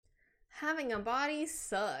Having a body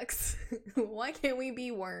sucks. Why can't we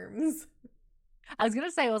be worms? I was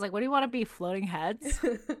gonna say, I was like, what do you want to be? Floating heads?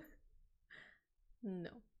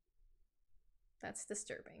 No, that's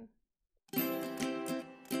disturbing.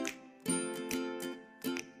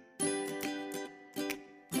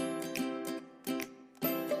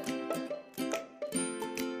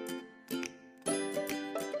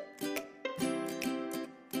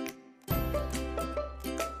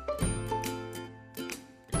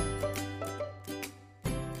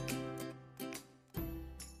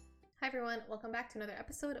 Hi everyone, welcome back to another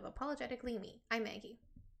episode of Apologetically Me. I'm Maggie,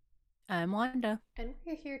 I'm Wanda. and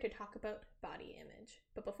we're here to talk about body image.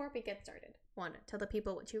 But before we get started, Wanda, tell the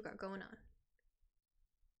people what you got going on.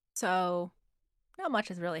 So, not much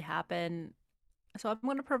has really happened. So, I'm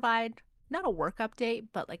going to provide not a work update,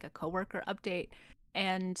 but like a coworker update.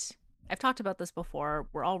 And I've talked about this before.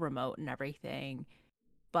 We're all remote and everything.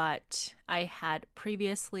 But I had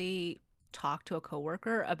previously talked to a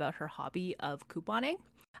coworker about her hobby of couponing.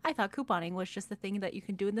 I thought couponing was just the thing that you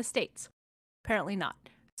can do in the States. Apparently not.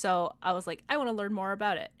 So I was like, I want to learn more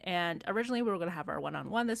about it. And originally we were going to have our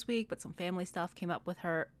one-on-one this week, but some family stuff came up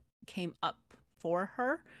for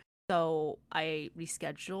her. So I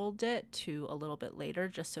rescheduled it to a little bit later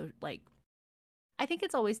just so like I think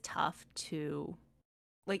it's always tough to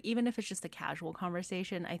like even if it's just a casual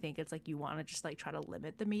conversation, I think it's like you want to just like try to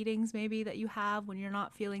limit the meetings maybe that you have when you're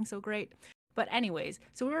not feeling so great. But anyways,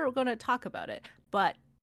 so we were going to talk about it. But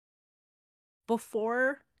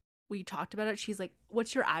before we talked about it, she's like,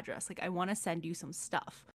 "What's your address? Like, I want to send you some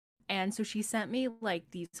stuff." And so she sent me like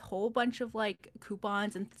these whole bunch of like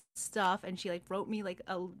coupons and stuff, and she like wrote me like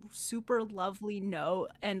a super lovely note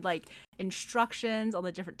and like instructions on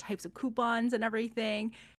the different types of coupons and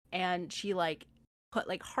everything. And she like put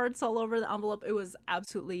like hearts all over the envelope. It was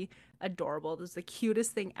absolutely adorable. It was the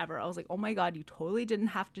cutest thing ever. I was like, "Oh my god, you totally didn't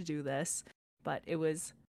have to do this," but it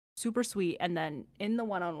was super sweet. And then in the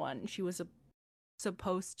one-on-one, she was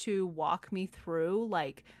supposed to walk me through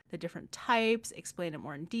like the different types, explain it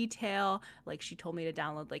more in detail. Like she told me to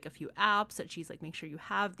download like a few apps that she's like, make sure you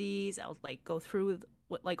have these. I'll like go through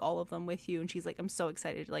like all of them with you. And she's like, I'm so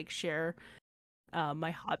excited to like share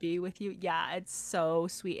my hobby with you. Yeah, it's so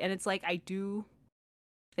sweet. And it's like I do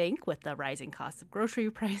think with the rising cost of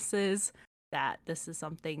grocery prices that this is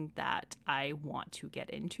something that I want to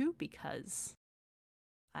get into because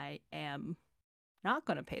I am not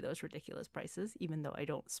going to pay those ridiculous prices, even though I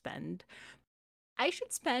don't spend. I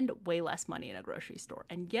should spend way less money in a grocery store,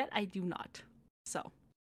 and yet I do not. So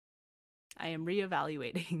I am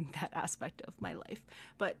reevaluating that aspect of my life.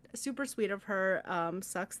 But super sweet of her.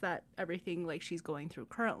 Sucks that everything like she's going through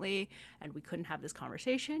currently, and we couldn't have this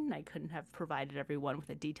conversation. I couldn't have provided everyone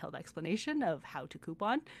with a detailed explanation of how to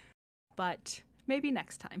coupon, but maybe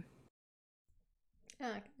next time.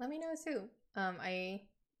 Yeah, let me know too. I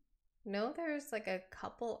know there's like a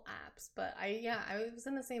couple apps, but I was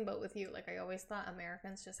in the same boat with you. Like I always thought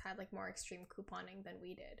Americans just had like more extreme couponing than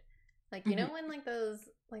we did. Like you Mm-hmm. know when like those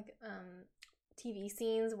like TV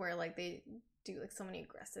scenes where like they do like so many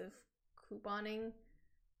aggressive couponing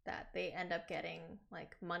that they end up getting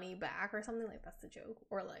like money back or something, like that's the joke,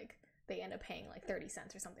 or like they end up paying like 30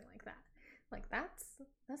 cents or something like that. Like that's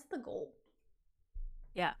the goal.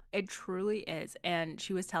 Yeah, it truly is. And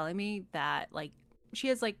she was telling me that like she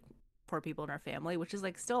has like poor people in her family, which is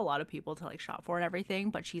like still a lot of people to like shop for and everything,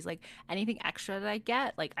 but she's like anything extra that I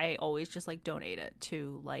get, like I always just like donate it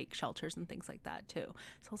to like shelters and things like that too.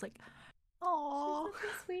 So I was like, She's "Oh,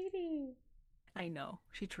 such a sweetie. I know.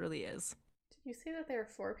 She truly is." Did you say that there are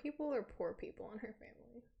four people or poor people in her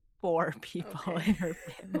family? Poor people Okay. in her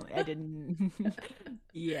family. I didn't.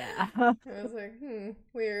 Yeah. I was like,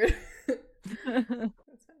 weird. That's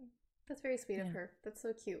funny. That's very sweet of Yeah. her. That's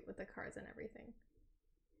so cute with the cards and everything.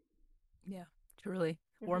 Yeah. Truly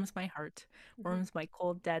Mm-hmm. warms my heart. Mm-hmm. Warms my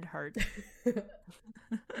cold dead heart.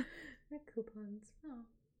 Coupons.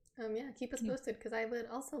 Oh. Yeah, keep us Yeah. posted because I would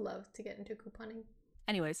also love to get into couponing.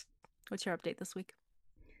 Anyways, what's your update this week?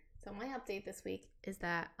 So my update this week is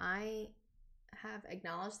that I have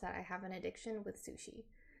acknowledged that I have an addiction with sushi.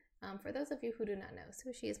 For those of you who do not know,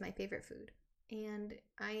 sushi is my favorite food, and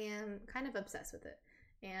I am kind of obsessed with it.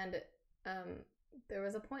 And um, there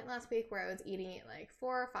was a point last week where I was eating it like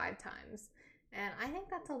 4 or 5 times, and I think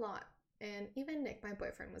that's a lot. And even Nick, my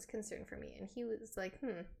boyfriend, was concerned for me, and he was like,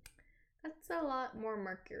 that's a lot more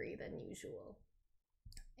mercury than usual.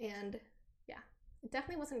 And yeah, it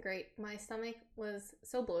definitely wasn't great. My stomach was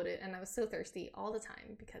so bloated, and I was so thirsty all the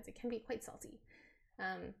time because it can be quite salty.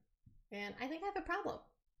 Um, and I think I have a problem.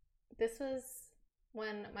 This was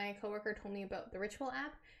when my coworker told me about the Ritual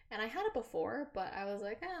app, and I had it before, but I was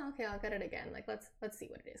like, oh, okay, I'll get it again. Like, let's see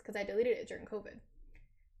what it is, because I deleted it during COVID.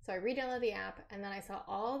 So I re-downloaded the app, and then I saw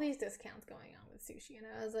all these discounts going on with sushi, and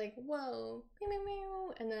I was like, whoa, meow, meow,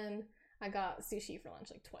 meow. And then I got sushi for lunch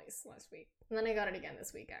like twice last week, and then I got it again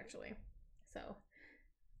this week actually. So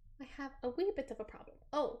I have a wee bit of a problem.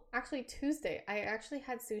 Oh, actually Tuesday, I actually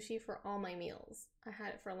had sushi for all my meals. I had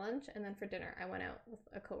it for lunch, and then for dinner I went out with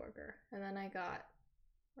a coworker, and then I got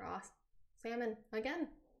raw salmon again.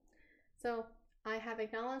 So I have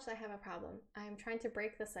acknowledged I have a problem. I am trying to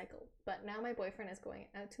break the cycle, but now my boyfriend is going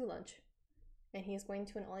out to lunch, and he's going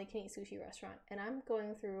to an all-you-can-eat sushi restaurant, and I'm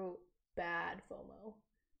going through bad FOMO.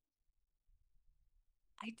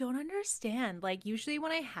 I don't understand. Like, usually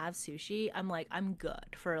when I have sushi, I'm like, I'm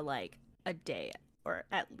good for like a day or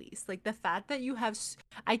at least. Like, the fact that you have,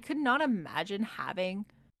 I could not imagine having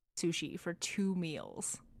sushi for 2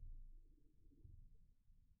 meals.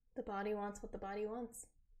 The body wants what the body wants.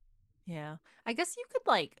 Yeah. I guess you could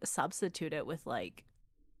like substitute it with like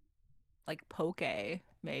poke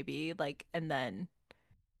maybe, like, and then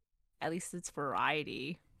at least it's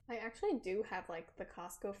variety. I actually do have like the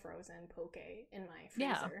Costco frozen poke in my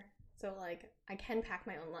Yeah. freezer. So like I can pack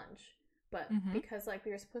my own lunch. But Mm-hmm. because like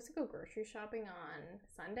we were supposed to go grocery shopping on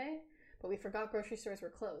Sunday, but we forgot grocery stores were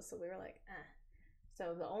closed, so we were like, eh.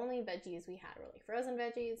 So the only veggies we had were like frozen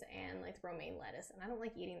veggies and like romaine lettuce, and I don't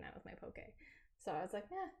like eating that with my poke. So I was like,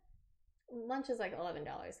 lunch is like $11.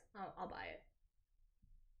 I'll buy it.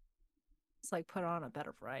 It's like put on a bed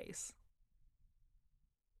of rice.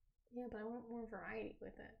 Yeah, but I want more variety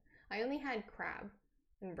with it. I only had crab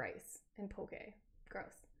and rice and poke.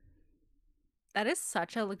 Gross. That is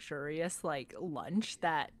such a luxurious like lunch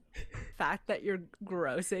that fact that you're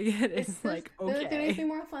grossing it is like There needs to be okay.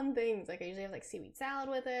 more fun things. Like I usually have like seaweed salad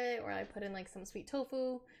with it, or I put in like some sweet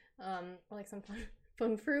tofu, or like some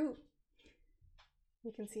fun fruit.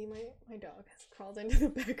 You can see my dog has crawled into the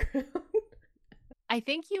background. I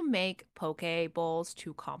think you make poke bowls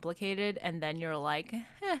too complicated and then you're like,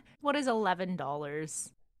 what is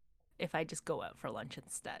 $11 if I just go out for lunch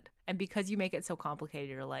instead? And because you make it so complicated,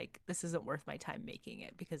 you're like, this isn't worth my time making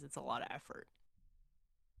it because it's a lot of effort.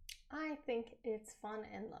 I think it's fun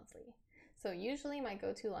and lovely. So usually my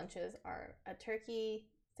go-to lunches are a turkey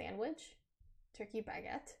sandwich, turkey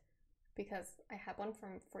baguette, because I had one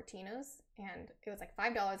from Fortino's and it was like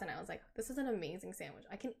 $5, and I was like, this is an amazing sandwich.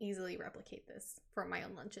 I can easily replicate this for my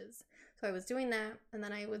own lunches. So I was doing that, and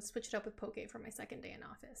then I would switch it up with poke for my second day in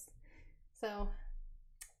office. So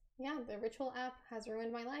yeah, the Ritual app has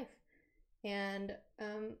ruined my life. And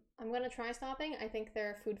I'm going to try stopping. I think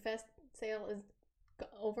their Food Fest sale is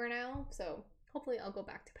over now, so hopefully I'll go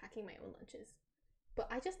back to packing my own lunches. But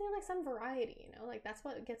I just need like some variety, you know? Like that's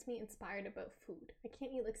what gets me inspired about food. I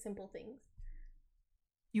can't eat like simple things.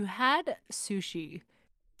 You had sushi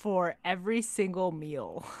for every single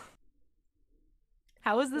meal.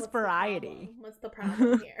 How is this What's the variety? problem? What's the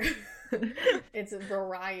problem here? It's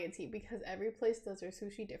variety because every place does their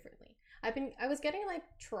sushi differently. I was getting like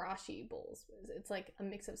chirashi bowls. It's like a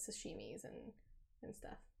mix of sashimis and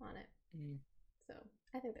stuff on it. Mm. So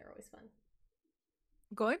I think they're always fun.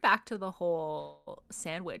 Going back to the whole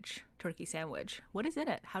sandwich, turkey sandwich, what is in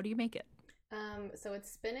it? How do you make it? So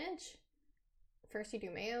it's spinach. First you do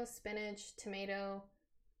mayo, spinach, tomato.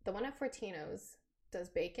 The one at Fortino's does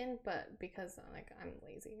bacon, but because like I'm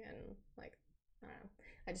lazy and like I don't know,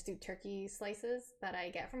 I just do turkey slices that I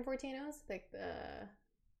get from Fortino's, like the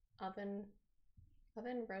oven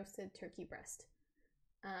roasted turkey breast.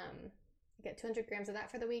 I get 200 grams of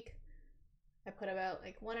that for the week. I put about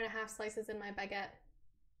like 1.5 slices in my baguette.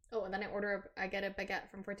 Oh, and then I get a baguette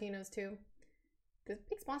from Fortino's too. This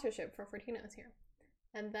big sponsorship for Fortino's here.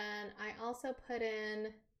 And then I also put in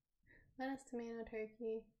lettuce, tomato,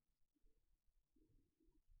 turkey.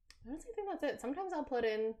 I honestly think that's it. Sometimes I'll put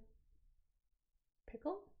in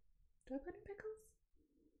pickle. Do I put in pickles?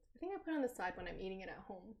 I think I put on the side when I'm eating it at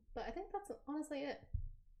home. But I think that's honestly it.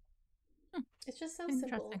 It's just so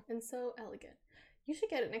simple and so elegant. You should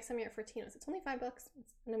get it next time you're at Fortino's. It's only $5.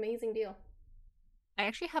 It's an amazing deal. I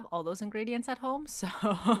actually have all those ingredients at home, so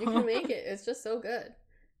You can make it. It's just so good.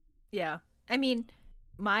 yeah. I mean,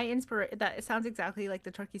 my inspiration that it sounds exactly like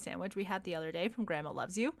the turkey sandwich we had the other day from Grandma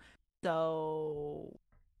Loves You. So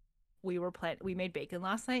we made bacon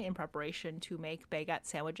last night in preparation to make baguette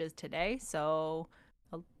sandwiches today. So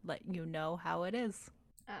I'll let you know how it is.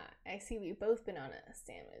 I see we've both been on a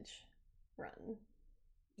sandwich run.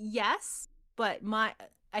 Yes, but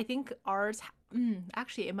I think ours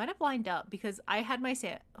actually it might have lined up because I had my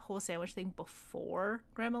whole sandwich thing before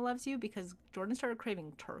Grandma Loves You because Jordan started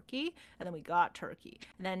craving turkey and then we got turkey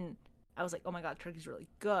and then I was like, oh my God, turkey's really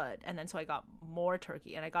good. And then so I got more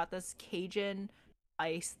turkey and I got this Cajun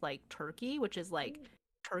ice like turkey, which is like Mm.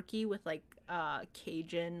 turkey with like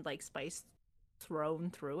Cajun like spice thrown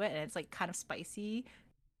through it. And it's like kind of spicy.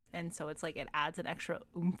 And so it's like it adds an extra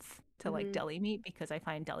oomph to like Mm-hmm. deli meat because I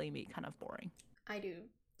find deli meat kind of boring. I do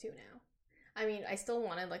too now. I mean, I still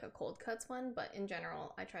wanted like a cold cuts one, but in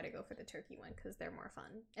general, I try to go for the turkey one because they're more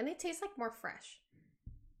fun and they taste like more fresh.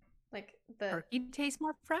 Like the Turkey tastes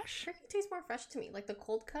more fresh. turkey tastes more fresh to me. Like the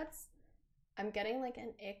cold cuts, I'm getting like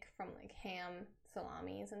an ick from like ham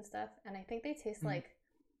salamis and stuff, and I think they taste Mm. like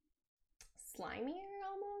slimier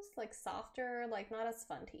almost, like softer, like not as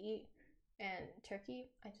fun to eat. And turkey,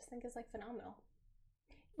 I just think is like phenomenal.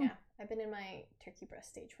 Mm. Yeah, I've been in my turkey breast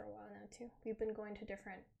stage for a while now too. We've been going to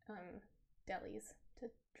different delis to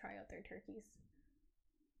try out their turkeys.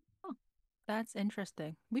 Oh, that's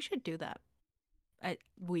interesting. We should do that.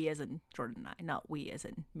 We as in Jordan and I, not we as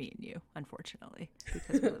in me and you, unfortunately,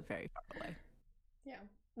 because we live very far away. Yeah.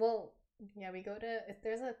 Well, yeah, we go to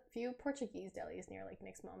there's a few Portuguese delis near like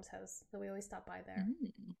Nick's mom's house, so we always stop by there.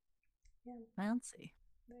 Mm, Yeah, fancy.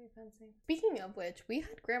 very fancy. Speaking of which, we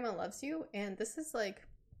had Grandma Loves You, and this is like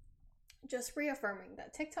just reaffirming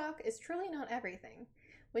that TikTok is truly not everything,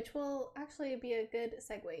 which will actually be a good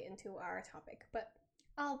segue into our topic, but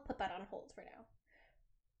I'll put that on hold for now.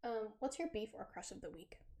 What's your beef or crush of the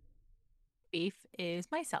week? Beef is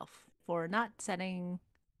myself for not setting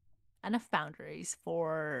enough boundaries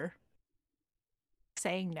for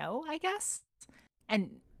saying no, I guess.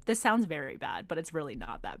 And this sounds very bad, but it's really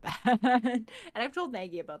not that bad. And I've told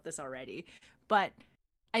Maggie about this already. But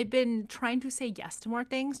I've been trying to say yes to more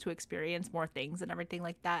things, to experience more things and everything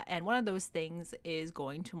like that. And one of those things is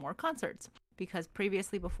going to more concerts because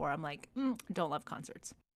previously, before, I'm like, don't love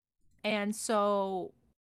concerts. And so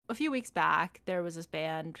a few weeks back, there was this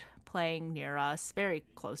band playing near us, very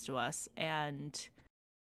close to us, and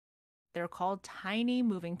they're called Tiny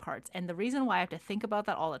Moving Parts. And the reason why I have to think about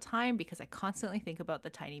that all the time because I constantly think about the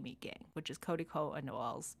Tiny Meat Gang, which is Cody Ko and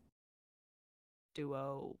Noel's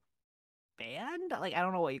duo band. Like I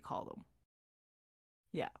don't know what you call them.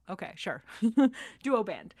 Yeah, okay, sure. Duo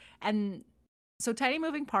band. And so Tiny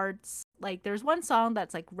Moving Parts, like there's one song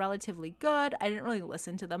that's like relatively good. I didn't really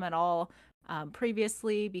listen to them at all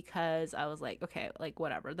previously because I was like, okay, like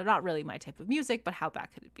whatever. They're not really my type of music, but how bad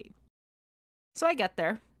could it be? So I get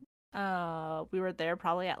there. We were there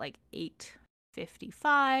probably at like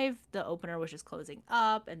 8:55. The opener was just closing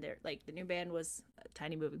up and they're like the new band was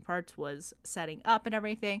Tiny Moving Parts was setting up and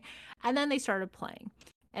everything. And then they started playing.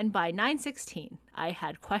 And by 9:16, I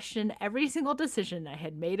had questioned every single decision I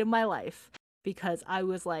had made in my life because I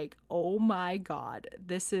was like, "Oh my god,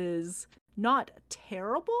 this is not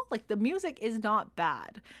terrible. Like the music is not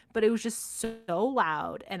bad, but it was just so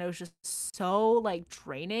loud and it was just so like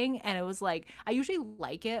draining and it was like I usually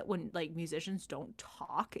like it when like musicians don't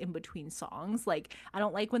talk in between songs. Like I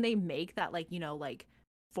don't like when they make that like, like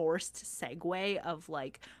forced segue of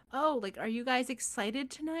like, "Oh, like are you guys excited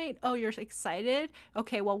tonight? Oh, you're excited?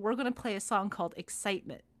 Okay, well, we're going to play a song called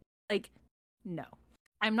Excitement." Like no.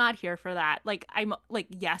 I'm not here for that. Like I'm like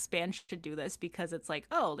yes, bands should do this because it's like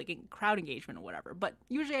oh like crowd engagement or whatever. But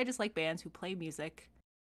usually I just like bands who play music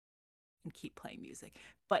and keep playing music.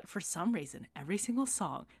 But for some reason, every single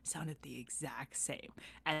song sounded the exact same.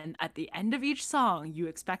 And at the end of each song, you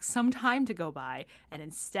expect some time to go by, and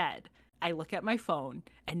instead, I look at my phone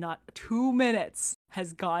and not 2 minutes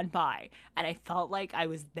has gone by. And I felt like I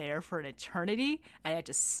was there for an eternity. I had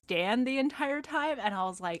to stand the entire time. And I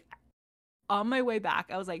was like, on my way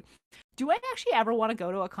back, I was like, do I actually ever want to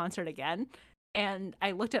go to a concert again? And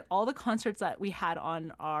I looked at all the concerts that we had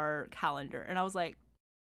on our calendar and I was like,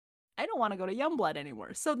 I don't want to go to Youngblood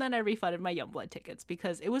anymore. So then I refunded my Youngblood tickets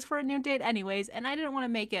because it was for a new date anyways, and I didn't want to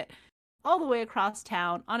make it all the way across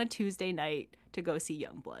town on a Tuesday night to go see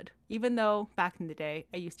Youngblood, even though back in the day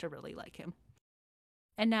I used to really like him.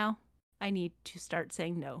 And now I need to start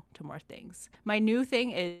saying no to more things. My new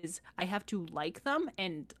thing is I have to like them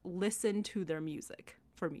and listen to their music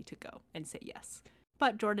for me to go and say yes.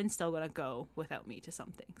 But Jordan's still going to go without me to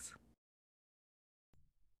some things.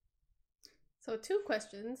 So, two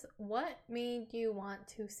questions. What made you want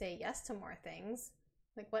to say yes to more things?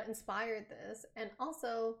 Like, what inspired this? And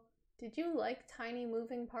also, did you like tiny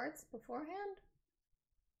moving parts beforehand?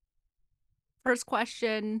 First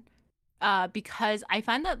question, because I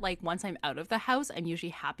find that like once I'm out of the house, I'm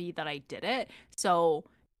usually happy that I did it. So,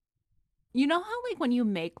 you know how like when you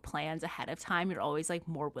make plans ahead of time, you're always like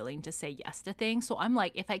more willing to say yes to things. So I'm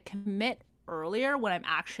like, if I commit earlier when I'm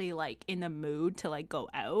actually like in the mood to like go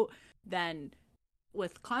out, then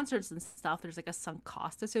with concerts and stuff, there's like a sunk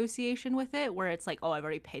cost association with it where it's like, oh, I've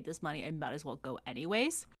already paid this money, I might as well go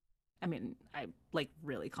anyways. I mean, I like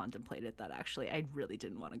really contemplated that actually. I really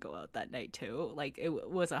didn't want to go out that night too. Like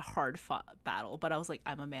was a hard fought battle, but I was like,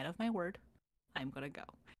 I'm a man of my word. I'm gonna go.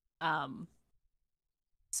 Um,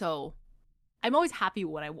 so I'm always happy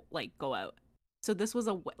when I like go out. So this was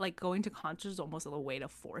like going to concerts is almost a way to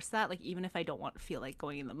force that. Like even if I don't want to feel like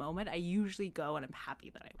going in the moment, I usually go and I'm happy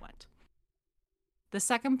that I went. The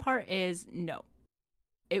second part is no.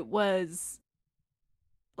 It was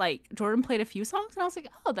like Jordan played a few songs and I was like,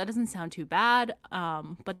 "Oh, that doesn't sound too bad."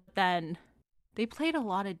 But then they played a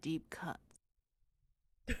lot of deep cuts.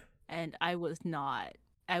 And I was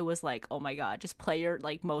like, "Oh my god, just play your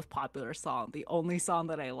like most popular song, the only song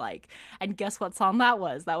that I like." And guess what song that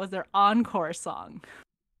was? That was their encore song.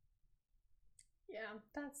 Yeah,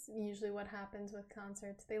 that's usually what happens with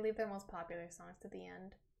concerts. They leave their most popular songs to the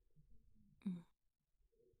end.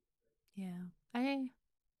 Yeah. I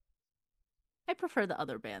prefer the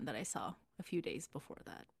other band that I saw a few days before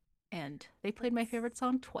that. And they played my favorite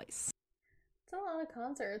song twice. It's a lot of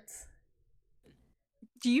concerts.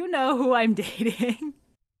 Do you know who I'm dating?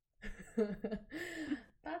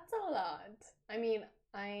 That's a lot. I mean,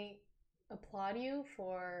 I applaud you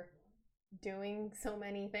for doing so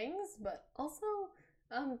many things, but also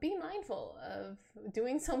be mindful of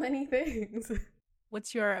doing so many things.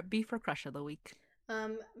 What's your beef or crush of the week?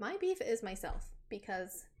 My beef is myself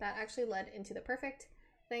because that actually led into the perfect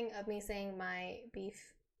thing of me saying my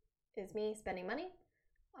beef is me spending money.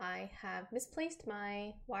 I have misplaced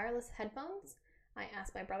my wireless headphones. I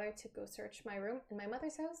asked my brother to go search my room in my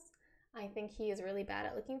mother's house. I think he is really bad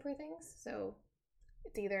at looking for things, so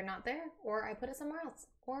it's either not there or I put it somewhere else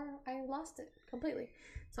or I lost it completely.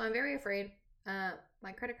 So I'm very afraid.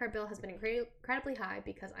 My credit card bill has been incredibly high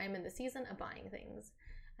because I am in the season of buying things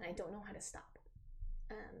and I don't know how to stop.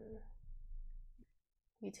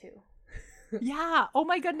 You too. Yeah. Oh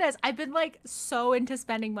my goodness. I've been like so into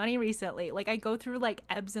spending money recently. Like I go through like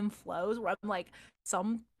ebbs and flows where I'm like,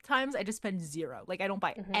 sometimes I just spend zero. Like I don't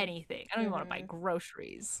buy anything. I don't even want to buy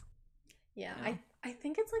groceries. Yeah, You know? I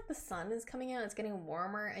think it's like the sun is coming out, it's getting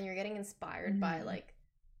warmer, and you're getting inspired by like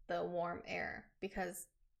the warm air. Because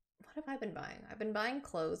what have I been buying? I've been buying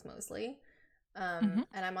clothes mostly. And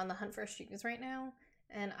I'm on the hunt for shoes right now.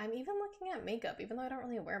 And I'm even looking at makeup, even though I don't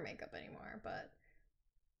really wear makeup anymore. But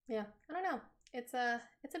yeah, I don't know. It's a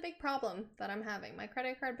big problem that I'm having. My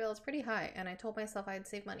credit card bill is pretty high, and I told myself I'd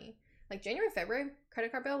save money. Like January, February,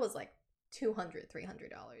 credit card bill was like $200,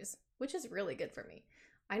 $300, which is really good for me.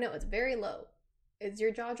 I know it's very low. Is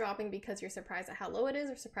your jaw dropping because you're surprised at how low it is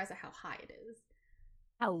or surprised at how high it is?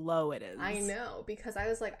 How low it is. I know, because I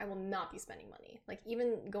was like, I will not be spending money. Like,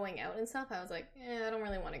 even going out and stuff, I was like, I don't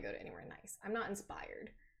really want to go to anywhere nice. I'm not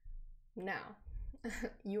inspired. Now,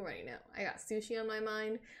 you already know. I got sushi on my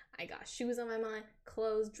mind. I got shoes on my mind.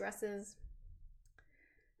 Clothes, dresses.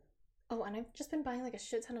 Oh, and I've just been buying like a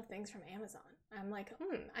shit ton of things from Amazon. I'm like,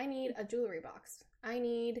 I need a jewelry box. I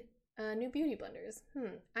need new beauty blenders.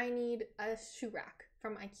 I need a shoe rack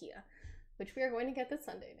from IKEA, which we are going to get this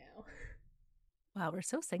Sunday now. Wow, we're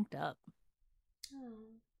so synced up.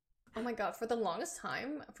 Oh my god, for the longest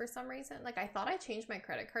time, for some reason, like I thought I changed my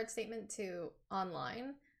credit card statement to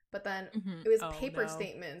online, but then it was paper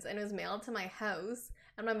statements and it was mailed to my house.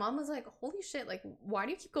 And my mom was like, holy shit, like, why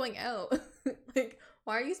do you keep going out? Like,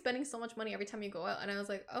 why are you spending so much money every time you go out? And I was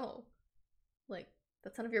like, oh, like,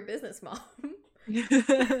 that's none of your business, mom.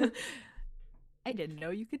 I didn't know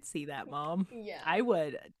you could see that, Mom. Yeah. I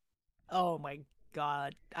would. Oh my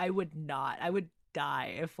God. I would not. I would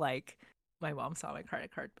die if like my mom saw my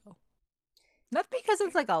credit card bill. Not because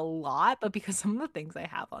it's like a lot, but because some of the things I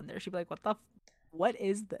have on there, she'd be like, what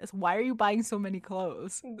is this? Why are you buying so many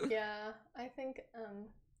clothes? Yeah, I think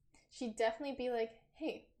she'd definitely be like,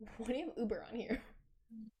 hey, why do you have Uber on here?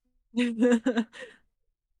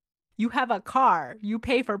 You have a car. You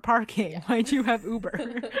pay for parking. Yeah. Why'd you have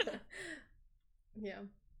Uber? Yeah.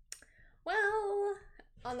 Well,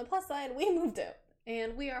 on the plus side, we moved out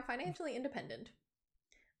and we are financially independent.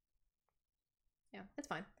 Yeah, it's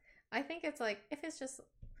fine. I think it's like, if it's just,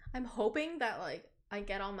 I'm hoping that like I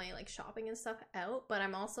get all my like shopping and stuff out, but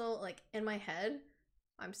I'm also like in my head,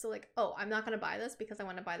 I'm still like, oh, I'm not going to buy this because I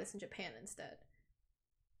want to buy this in Japan instead.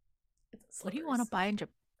 What do you want to buy in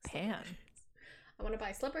Japan? Slippers. I want to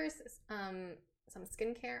buy slippers, some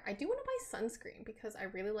skincare. I do want to buy sunscreen because I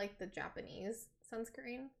really like the Japanese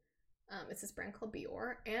sunscreen. It's this brand called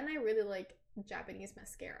Biore, and I really like Japanese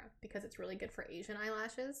mascara because it's really good for Asian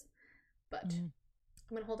eyelashes. But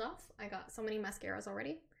I'm gonna hold off. I got so many mascaras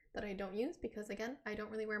already that I don't use because, again, I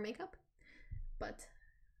don't really wear makeup. But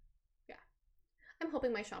yeah, I'm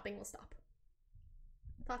hoping my shopping will stop.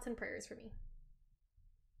 Thoughts and prayers for me.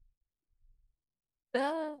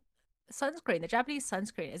 The sunscreen, the Japanese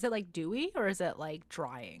sunscreen, is it like dewy or is it like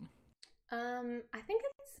drying? I think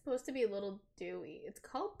it's supposed to be a little dewy. It's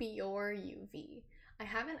called Biore UV. I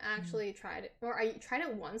haven't Mm. actually tried it, or I tried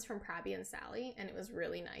it once from Krabby and Sally, and it was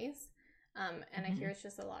really nice. And I hear Mhm. it's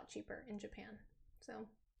just a lot cheaper in Japan. So,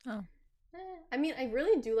 Oh, I mean, I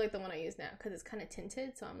really do like the one I use now because it's kind of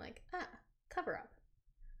tinted. So I'm like, cover up.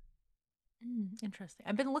 interesting.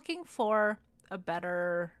 I've been looking for a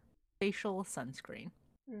better facial sunscreen.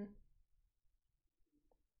 Mm.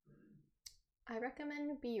 I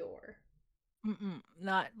recommend Biore.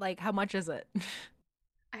 Not like how much is it?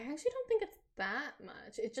 I actually don't think it's that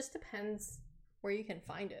much. It just depends where you can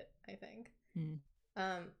find it, I think. Mm.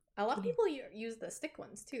 Um, a lot of people use the stick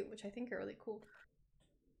ones too, which I think are really cool.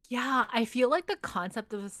 Yeah, I feel like the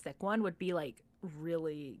concept of a stick one would be like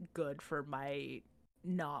really good for my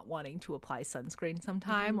not wanting to apply sunscreen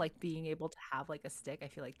sometime. Hmm. Like being able to have like a stick. I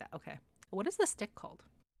feel like that. Okay. What is the stick called?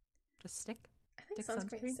 Just stick? I think Stick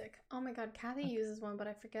sunscreen sunscreen? stick. Oh my god, Kathy Okay. uses one, but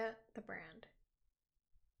I forget the brand.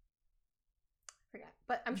 Forget.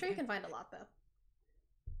 But I'm sure you Okay. can find a lot though.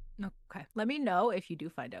 Okay. Let me know if you do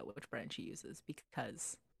find out which brand she uses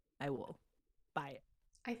because I will buy it.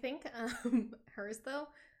 I think hers though,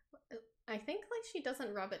 I think like she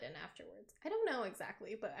doesn't rub it in afterwards. I don't know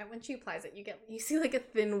exactly, but when she applies it, you see like a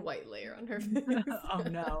thin white layer on her face. Oh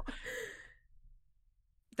no.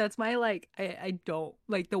 That's my like I don't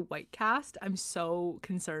like the white cast. I'm so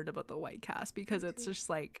concerned about the white cast Me because it's too. just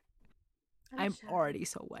like I'm I'm shy. already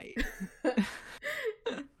so white.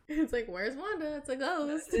 It's like, where's Wanda? It's a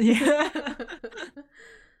ghost. Yeah.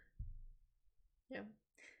 Yeah.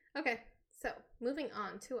 Okay, so moving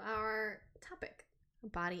on to our topic,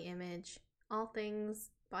 body image, all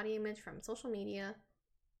things body image from social media,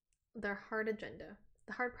 their hard agenda,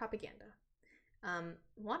 the hard propaganda.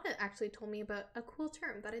 Wanda actually told me about a cool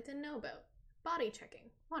term that I didn't know about, body checking.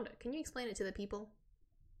 Wanda, can you explain it to the people?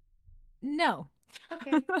 No.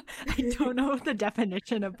 Okay. I don't know what the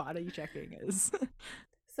definition of body checking is.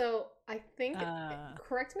 So I think, Uh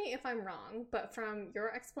correct me if I'm wrong, but from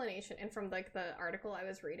your explanation and from like the article I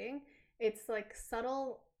was reading, it's like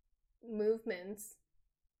subtle movements.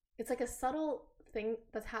 It's like a subtle thing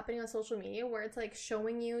that's happening on social media where it's like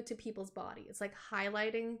showing you to people's body. It's like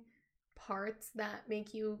highlighting parts that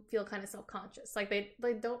make you feel kind of self-conscious. Like they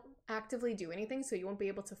don't actively do anything, so you won't be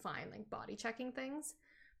able to find like body checking things.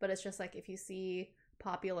 But it's just like if you see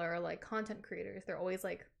popular like content creators, they're always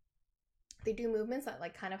like they do movements that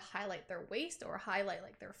like kind of highlight their waist or highlight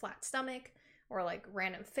like their flat stomach or like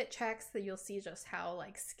random fit checks that you'll see just how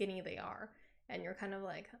like skinny they are, and you're kind of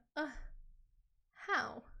like,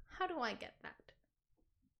 how do I get that?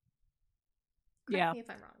 Correct yeah. me if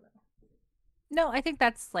I'm wrong though. No, I think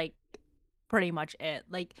that's like pretty much it.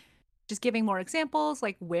 Like just giving more examples,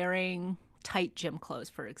 like wearing tight gym clothes,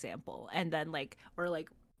 for example, and then like or like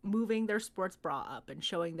moving their sports bra up and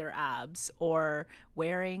showing their abs, or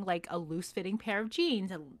wearing like a loose fitting pair of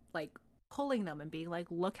jeans and like pulling them and being like,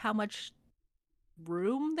 look how much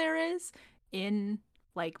room there is in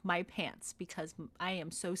like my pants because I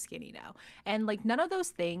am so skinny now. And like none of those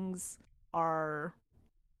things are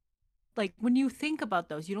like when you think about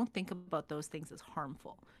those, you don't think about those things as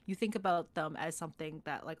harmful. You think about them as something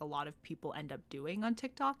that like a lot of people end up doing on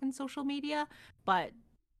TikTok and social media, but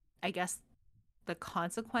I guess the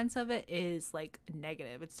consequence of it is like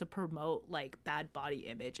negative. It's to promote like bad body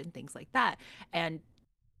image and things like that. And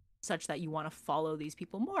such that you want to follow these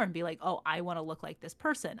people more and be like, oh, I want to look like this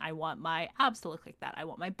person. I want my abs to look like that. I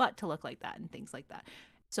want my butt to look like that and things like that.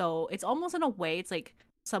 So it's almost in a way, it's like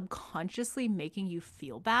subconsciously making you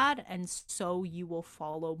feel bad. And so you will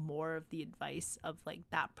follow more of the advice of like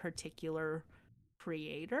that particular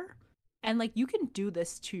creator. And like you can do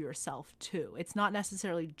this to yourself too. It's not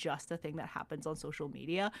necessarily just a thing that happens on social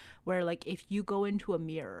media where like if you go into a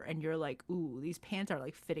mirror and you're like, "Ooh, these pants are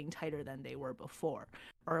like fitting tighter than they were before."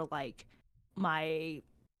 Or like my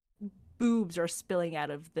boobs are spilling out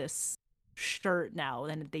of this shirt now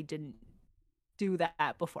and they didn't do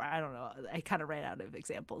that before. I don't know. I kind of ran out of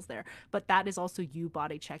examples there. But that is also you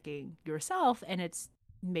body checking yourself and it's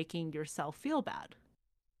making yourself feel bad.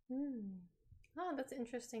 Hmm. Oh, that's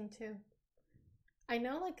interesting too. I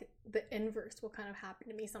know like the inverse will kind of happen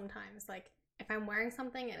to me sometimes. Like if I'm wearing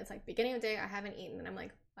something and it's like beginning of the day, I haven't eaten, and I'm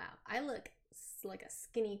like, wow, I look like a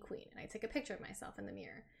skinny queen. And I take a picture of myself in the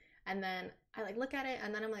mirror. And then I like look at it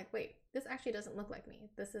and then I'm like, wait, this actually doesn't look like me.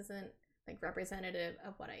 This isn't like representative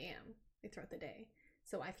of what I am like, throughout the day.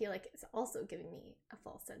 So I feel like it's also giving me a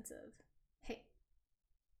false sense of, hey,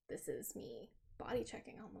 this is me body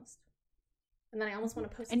checking almost. And then I almost want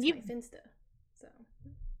to post it And to you my Finsta. So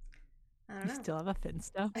I don't you know. still have a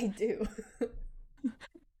Finsta? I do.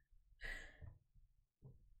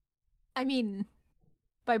 I mean,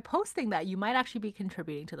 by posting that, you might actually be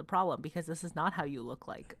contributing to the problem because this is not how you look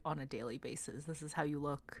like on a daily basis. This is how you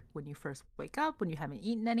look when you first wake up, when you haven't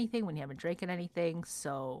eaten anything, when you haven't drinking anything.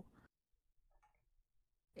 So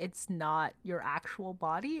it's not your actual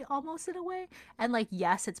body almost in a way. And like,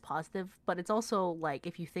 yes, it's positive, but it's also like,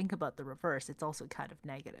 if you think about the reverse, it's also kind of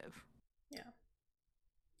negative. Yeah.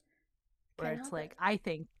 Where Can't it's help it. like, I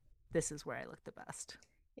think this is where I look the best.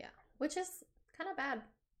 Yeah. Which is kind of bad.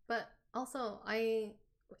 But also, I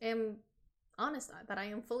am honest that I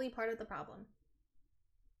am fully part of the problem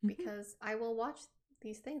Mm-hmm. because I will watch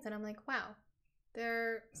these things and I'm like, wow,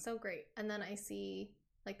 they're so great. And then I see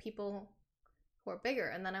like people who are bigger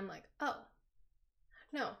and then I'm like, oh,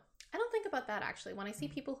 no, I don't think about that actually. When I see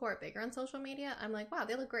people who are bigger on social media, I'm like, wow,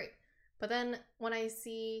 they look great. But then when I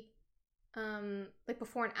see like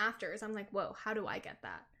before and afters, I'm like, whoa, how do I get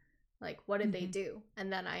that? Like, what did they Mm-hmm. do?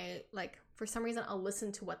 And then I like for some reason I'll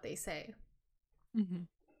listen to what they say. Mm-hmm.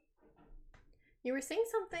 You were saying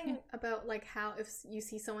Yeah. something about like how if you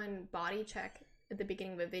see someone body check at the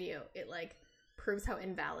beginning of a video, it like proves how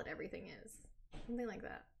invalid everything is. Something like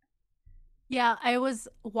that. Yeah, I was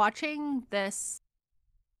watching this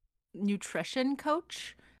nutrition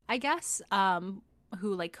coach, I guess,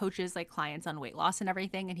 who like coaches like clients on weight loss and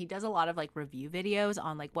everything, and he does a lot of like review videos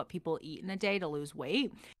on like what people eat in a day to lose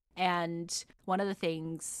weight. And one of the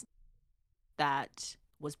things that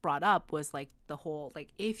was brought up was like the whole like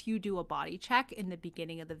if you do a body check in the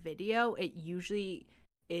beginning of the video, it usually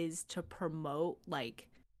is to promote like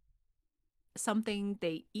something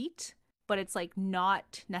they eat, but it's like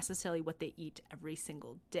not necessarily what they eat every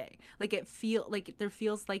single day. Like it feel like there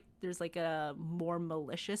feels like there's like a more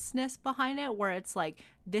maliciousness behind it where it's like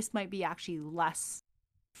this might be actually less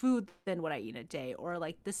food than what I eat in a day, or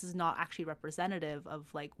like this is not actually representative of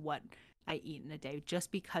like what I eat in a day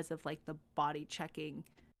just because of like the body checking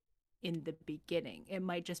in the beginning. It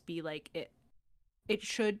might just be like it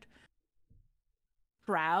should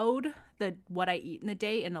shroud the what I eat in a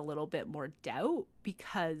day in a little bit more doubt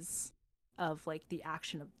because of like the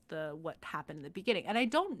action of the what happened in the beginning. And I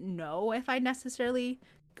don't know if I necessarily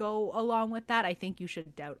go along with that. I think you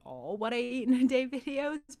should doubt all what I eat in a day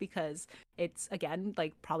videos because it's again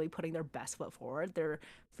like probably putting their best foot forward. Their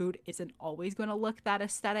food isn't always going to look that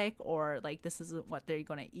aesthetic or like this isn't what they're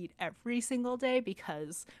going to eat every single day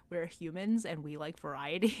because we're humans and we like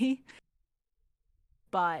variety.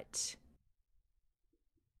 But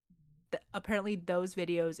apparently those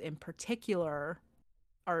videos in particular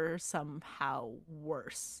are somehow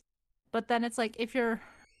worse. But then it's like if you're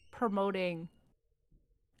promoting,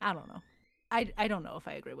 I don't know. I don't know if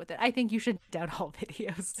I agree with it. I think you should doubt all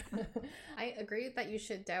videos. I agree that you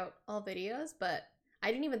should doubt all videos, but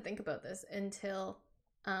I didn't even think about this until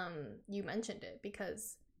you mentioned it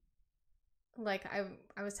because like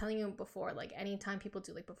I was telling you before, like anytime people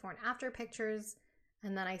do like before and after pictures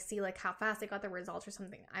and then I see like how fast they got the results or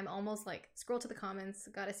something, I'm almost like scroll to the comments,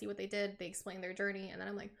 gotta see what they did, they explain their journey, and then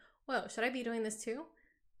I'm like, whoa, should I be doing this too?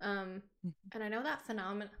 And I know that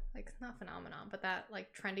phenomenon, like not phenomenon, but that like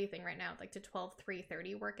trendy thing right now, like to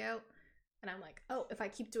 12-3-30 workout. And I'm like, oh, if I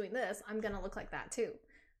keep doing this, I'm gonna look like that too.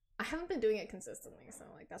 I haven't been doing it consistently, so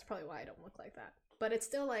like that's probably why I don't look like that. But it's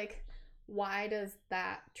still like, why does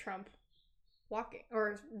that trump walking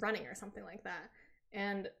or running or something like that?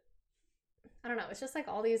 And I don't know, it's just like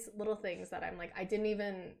all these little things that I'm like, I didn't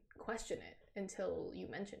even question it until you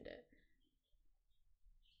mentioned it.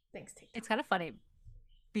 Thanks, TikTok. It's kind of funny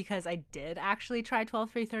because I did actually try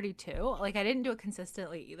 12-3-32. Like I didn't do it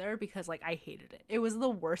consistently either because like I hated it. It was the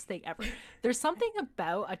worst thing ever. There's something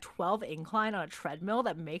about a 12 incline on a treadmill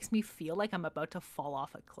that makes me feel like I'm about to fall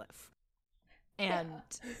off a cliff. Yeah. And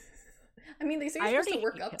I mean, they say you're I supposed already to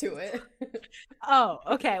work hate up to hills. it. Oh,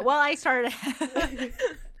 okay. Well, I started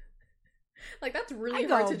Like, that's I really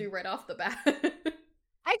hard to go do right off the bat.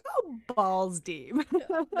 I go balls deep.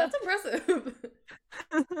 That's impressive.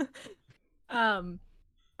 um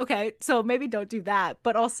okay, so maybe don't do that,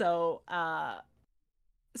 but also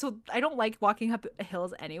so I don't like walking up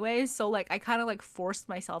hills anyways, so like I kind of like forced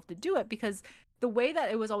myself to do it because the way that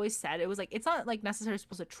it was always said, it was like it's not like necessarily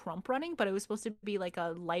supposed to trump running, but it was supposed to be like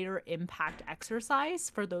a lighter impact exercise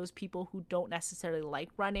for those people who don't necessarily like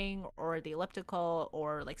running or the elliptical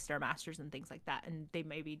or like stairmasters and things like that, and they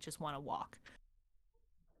maybe just want to walk.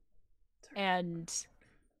 And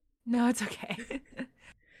no, it's okay.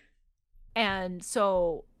 And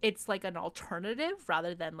so it's like an alternative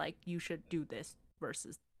rather than like you should do this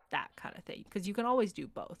versus that kind of thing, because you can always do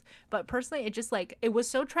both. But personally, it just like, it was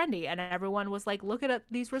so trendy and everyone was like, look at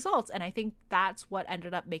these results. And I think that's what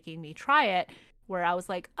ended up making me try it, where I was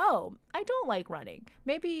like, oh, I don't like running.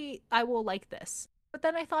 Maybe I will like this. But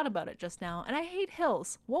then I thought about it just now, and I hate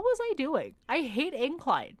hills. What was I doing? I hate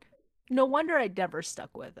incline. No wonder I never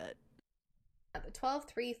stuck with it. At the 12,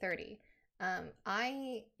 3, 30.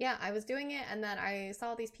 I was doing it, and then I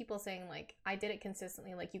saw these people saying like I did it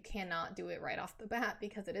consistently, like you cannot do it right off the bat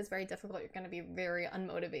because it is very difficult. You're going to be very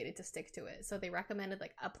unmotivated to stick to it. So they recommended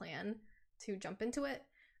like a plan to jump into it.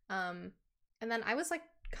 And then I was like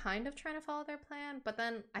kind of trying to follow their plan, but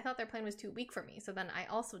then I thought their plan was too weak for me. So then I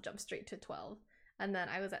also jumped straight to 12. And then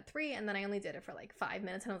I was at 3, and then I only did it for like 5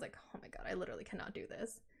 minutes, and I was like, oh my god, I literally cannot do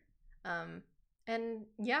this. And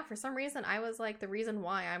yeah, for some reason, I was like, the reason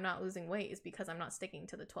why I'm not losing weight is because I'm not sticking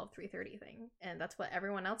to the 12, 3, 30 thing. And that's what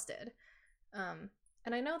everyone else did.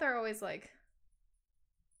 And I know they're always like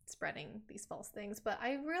spreading these false things, but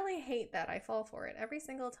I really hate that I fall for it every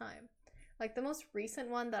single time. Like the most recent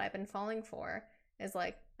one that I've been falling for is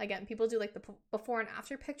like, again, people do like the before and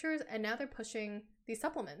after pictures, and now they're pushing these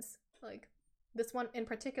supplements. Like this one in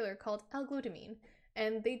particular called L-glutamine.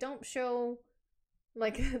 And they don't show,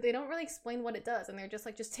 like, they don't really explain what it does. And they're just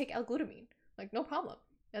like, just take L-glutamine. Like, no problem.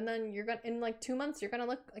 And then you're gonna, in like 2 months, you're gonna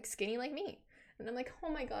look like skinny like me. And I'm like, oh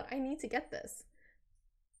my god, I need to get this.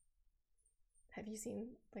 Have you seen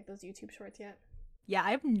like those YouTube shorts yet? Yeah,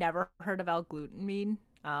 I've never heard of L-glutamine.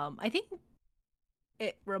 I think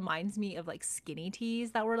it reminds me of like skinny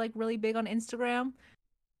teas that were like really big on Instagram.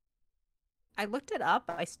 I looked it up,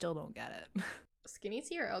 I still don't get it. Skinny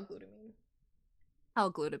tea or L-glutamine?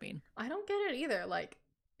 L-glutamine. I don't get it either. Like,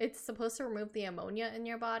 it's supposed to remove the ammonia in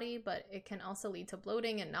your body, but it can also lead to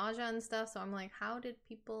bloating and nausea and stuff. So I'm like, how did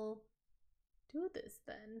people do this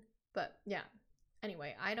then? But yeah.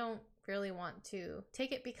 Anyway, I don't really want to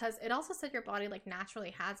take it because it also said your body like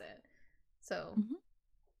naturally has it. So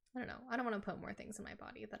I don't know. I don't want to put more things in my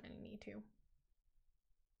body than I need to.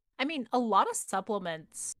 I mean, a lot of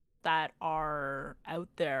supplements that are out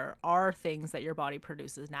there are things that your body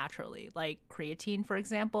produces naturally. Like creatine, for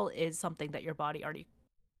example, is something that your body already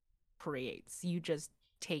creates. You just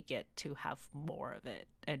take it to have more of it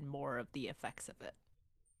and more of the effects of it.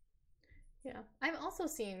 Yeah. I've also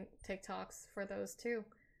seen TikToks for those too.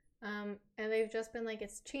 And they've just been like,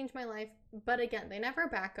 it's changed my life. But again, they never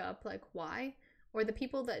back up like why. Or the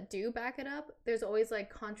people that do back it up, there's always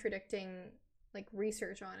like contradicting like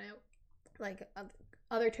research on it. Like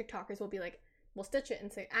other TikTokers will be like, we'll stitch it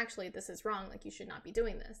and say, actually, this is wrong. Like, you should not be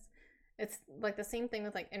doing this. It's like the same thing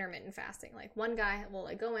with like intermittent fasting. Like one guy will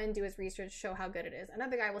like go in, do his research, show how good it is.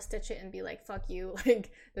 Another guy will stitch it and be like, fuck you.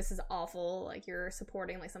 Like, this is awful. Like, you're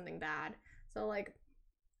supporting like something bad. So like,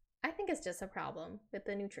 I think it's just a problem with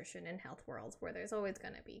the nutrition and health world where there's always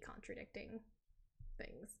going to be contradicting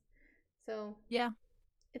things. So yeah,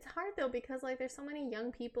 it's hard though because like there's so many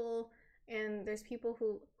young people and there's people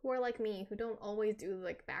who are like me who don't always do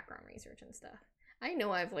like background research and stuff. I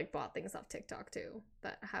know I've like bought things off TikTok too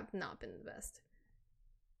that have not been the best.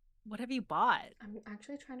 What have you bought? I'm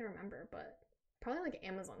actually trying to remember, but probably like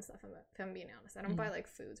Amazon stuff if I'm being honest. I don't buy like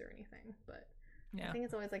foods or anything, but yeah. I think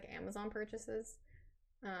it's always like Amazon purchases.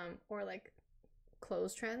 Or like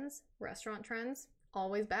clothes trends, restaurant trends,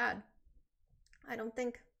 always bad.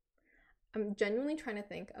 I'm genuinely trying to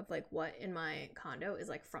think of like what in my condo is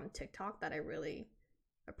like from TikTok that I really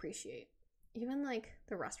appreciate. Even like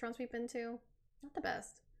the restaurants we've been to, not the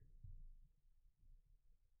best.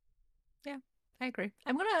 Yeah, I agree.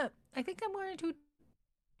 I think I'm going to,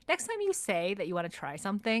 next time you say that you want to try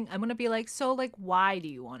something, I'm going to be like, so like, why do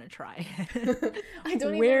you want to try it?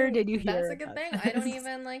 Where did you hear? That's a good thing. I don't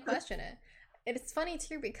even like question it. It's funny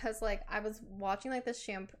too because like I was watching like this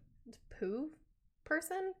shampoo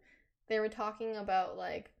person. They were talking about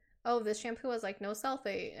like, oh, this shampoo has like no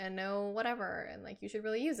sulfate and no whatever, and like you should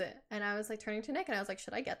really use it. And I was like turning to Nick and I was like,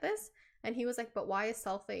 should I get this? And he was like, but why is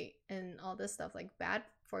sulfate and all this stuff like bad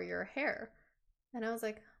for your hair? And I was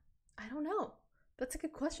like, I don't know. That's a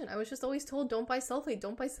good question. I was just always told don't buy sulfate,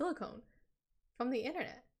 don't buy silicone from the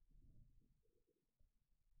internet.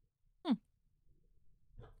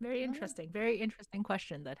 Very interesting. Very interesting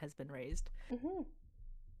question that has been raised.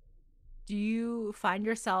 Do you find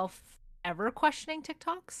yourself ever questioning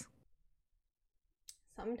TikToks?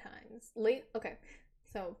 Sometimes. Okay.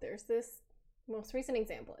 So there's this most recent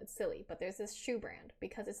example. It's silly, but there's this shoe brand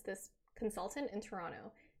because it's this consultant in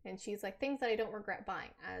Toronto, and she's like, things that I don't regret buying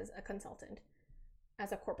as a consultant,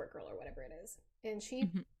 as a corporate girl or whatever it is. And she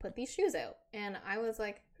put these shoes out, and I was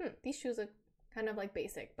like, these shoes are kind of like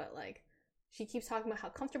basic, but like she keeps talking about how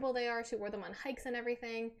comfortable they are. She wore them on hikes and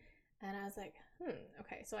everything. And I was like,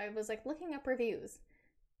 okay. So I was like looking up reviews.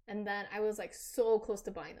 And then I was like so close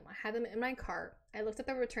to buying them. I had them in my cart. I looked at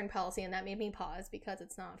the return policy and that made me pause because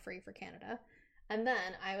it's not free for Canada. And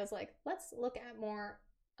then I was like, let's look at more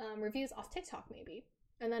reviews off TikTok maybe.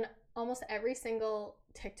 And then almost every single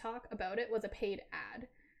TikTok about it was a paid ad.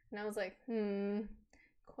 And I was like,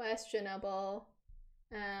 questionable.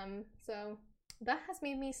 So that has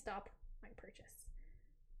made me stop my purchase.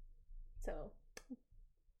 So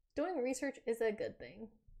doing research is a good thing.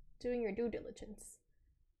 Doing your due diligence.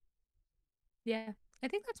 Yeah, I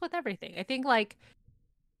think that's with everything. I think like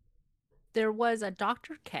there was a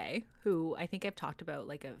Dr. K who I think I've talked about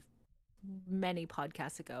like a many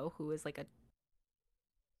podcasts ago, who is like a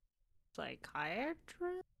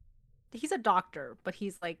psychiatrist. He's a doctor, but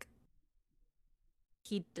he's like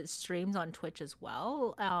he streams on Twitch as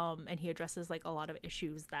well, and he addresses like a lot of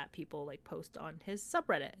issues that people like post on his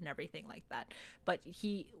subreddit and everything like that. But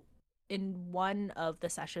he, in one of the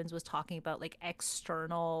sessions, was talking about like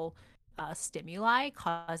external stimuli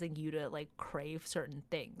causing you to like crave certain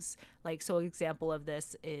things. Like, so an example of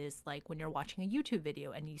this is like when you're watching a YouTube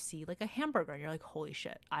video and you see like a hamburger and you're like, holy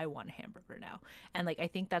shit, I want a hamburger now. And like I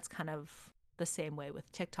think that's kind of the same way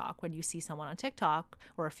with TikTok. When you see someone on TikTok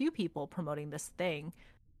or a few people promoting this thing,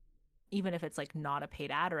 even if it's like not a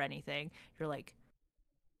paid ad or anything, you're like,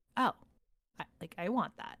 oh, I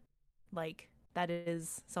want that. Like that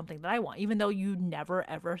is something that I want, even though you never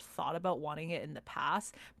ever thought about wanting it in the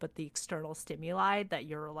past. But the external stimuli that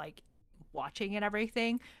you're like watching and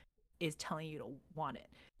everything is telling you to want it.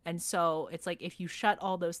 And so it's like if you shut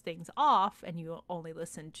all those things off and you only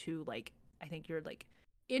listen to like, I think your like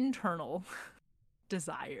internal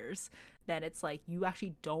desires, then it's like you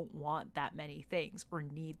actually don't want that many things or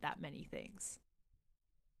need that many things.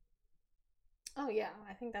 Oh yeah,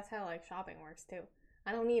 I think that's how like shopping works too.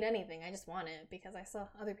 I don't need anything. I just want it because I saw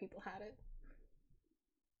other people had it.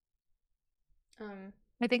 Um,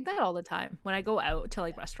 I think that all the time when I go out to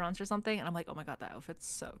like restaurants or something and I'm like, oh my God, that outfit's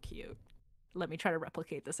so cute. Let me try to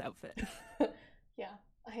replicate this outfit. yeah,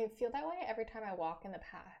 I feel that way every time I walk in the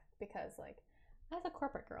path because like as a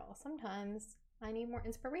corporate girl, sometimes I need more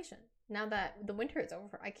inspiration. Now that the winter is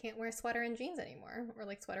over, I can't wear sweater and jeans anymore or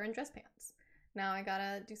like sweater and dress pants. Now I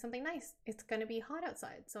gotta do something nice. It's gonna be hot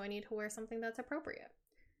outside, so I need to wear something that's appropriate.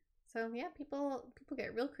 So yeah, people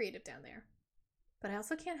get real creative down there. But I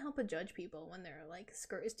also can't help but judge people when their like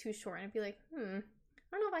skirt is too short and I'd be like, I don't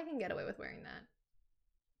know if I can get away with wearing that.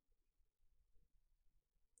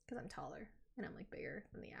 Because I'm taller and I'm like bigger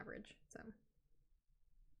than the average. So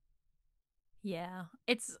Yeah.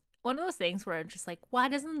 It's one of those things where I'm just like, why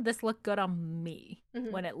doesn't this look good on me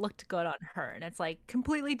mm-hmm. when it looked good on her? And it's like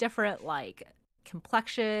completely different, like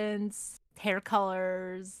complexions, hair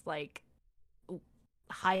colors, like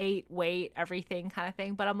height, weight, everything kind of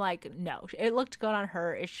thing. But I'm like, no, it looked good on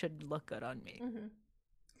her. It should look good on me. Mm-hmm.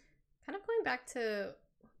 Kind of going back to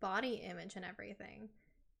body image and everything.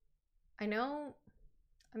 I know,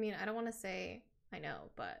 I mean, I don't want to say I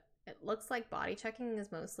know, but it looks like body checking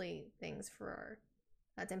is mostly things for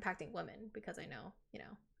that's impacting women because I know,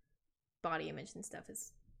 body image and stuff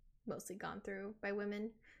is mostly gone through by women.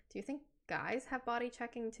 Do you think guys have body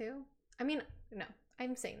checking too? I mean, no,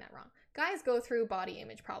 I'm saying that wrong. Guys go through body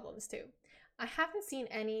image problems too. I haven't seen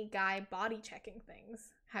any guy body checking things.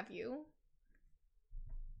 Have you?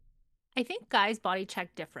 I think guys body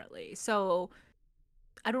check differently. So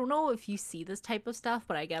I don't know if you see this type of stuff,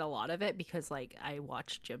 but I get a lot of it because like I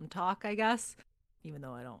watch Gym Talk, I guess, even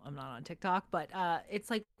though I'm not on TikTok, but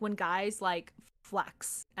it's like when guys like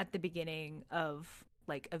flex at the beginning of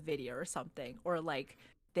like a video or something, or like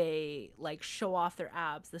they like show off their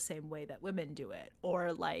abs the same way that women do it,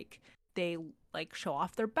 or like they like show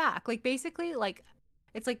off their back. Like basically like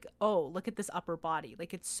it's like, oh, look at this upper body.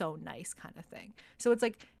 Like it's so nice kind of thing. So it's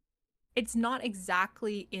like it's not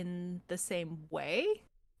exactly in the same way,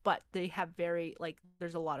 but they have very like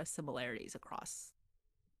there's a lot of similarities across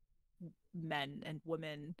men and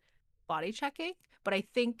women body checking, but I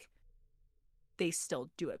think they still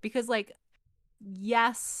do it because like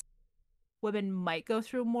yes, women might go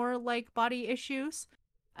through more like body issues,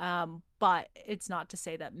 but it's not to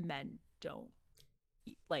say that men don't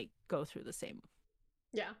like go through the same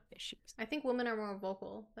Yeah. issues. I think women are more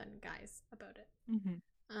vocal than guys about it.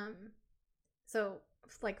 Mm-hmm. Um, so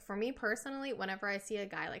like for me personally, whenever I see a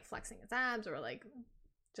guy like flexing his abs or like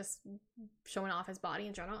just showing off his body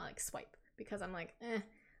in general, I like swipe because I'm like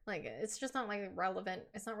it's just not like relevant.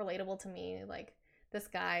 It's not relatable to me. Like this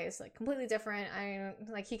guy is like completely different. I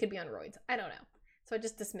like he could be on roids. I don't know. So I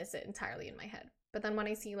just dismiss it entirely in my head. But then when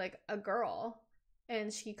I see like a girl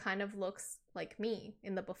and she kind of looks like me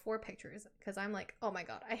in the before pictures, because I'm like, oh my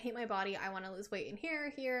god, I hate my body, I want to lose weight in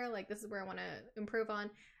here, like this is where I want to improve on.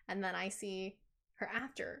 And then I see her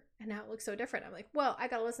after, and now it looks so different. I'm like, well, I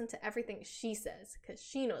gotta listen to everything she says because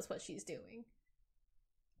she knows what she's doing.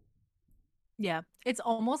 Yeah. It's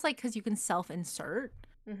almost like because you can self-insert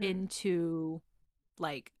Mm-hmm. into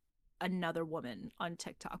like another woman on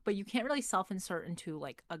TikTok, but you can't really self-insert into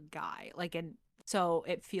like a guy. Like, and so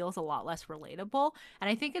it feels a lot less relatable. And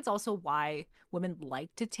I think it's also why women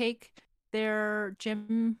like to take their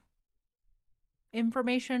gym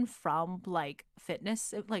information from like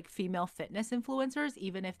fitness, like female fitness influencers,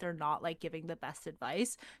 even if they're not like giving the best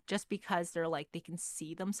advice, just because they're like they can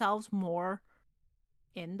see themselves more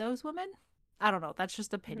in those women. I don't know. That's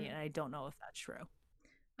just Mm-hmm. opinion. I don't know if that's true.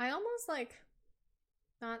 I almost like,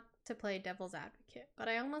 not to play devil's advocate, but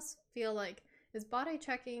I almost feel like, is body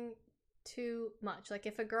checking too much? Like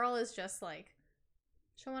if a girl is just like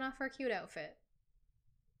showing off her cute outfit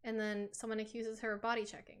and then someone accuses her of body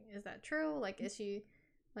checking, is that true? Like is she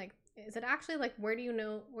like, is it actually like, where do you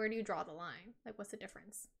know, where do you draw the line? Like what's the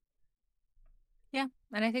difference? Yeah.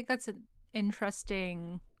 And I think that's an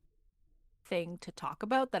interesting thing to talk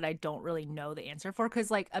about that I don't really know the answer for.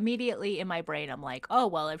 Cause like immediately in my brain, I'm like, oh,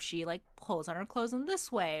 well, if she like pulls on her clothes in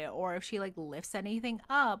this way, or if she like lifts anything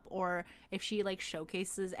up, or if she like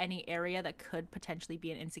showcases any area that could potentially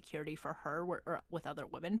be an insecurity for her or with other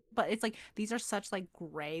women. But it's like these are such like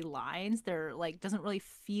gray lines. They're like, doesn't really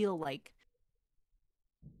feel like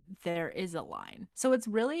there is a line. So it's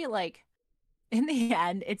really like, in the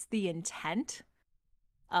end, it's the intent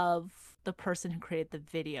of the person who created the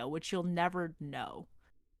video, which you'll never know.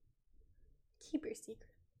 Keep your secret.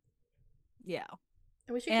 Yeah.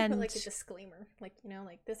 I wish you could put And like a disclaimer, like, you know,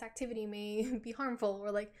 like this activity may be harmful,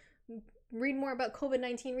 or like read more about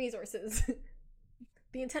COVID-19 resources.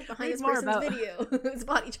 The intent behind read this more person's about video is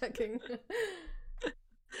body checking.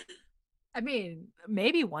 I mean,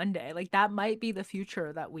 maybe one day, like that might be the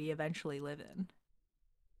future that we eventually live in,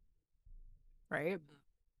 right?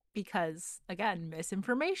 Because again,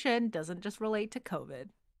 misinformation doesn't just relate to COVID.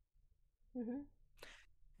 Mm-hmm.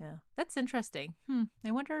 Yeah. That's interesting.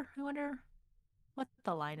 I wonder what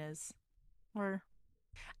the line is. Or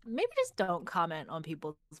maybe just don't comment on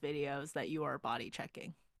people's videos that you are body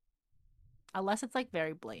checking. Unless it's like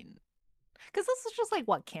very blatant. Because this is just like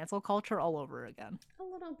what cancel culture all over again. A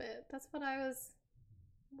little bit. That's what I was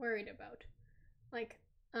worried about. Like,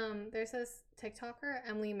 there's this TikToker,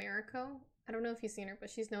 Emily Marico. I don't know if you've seen her, but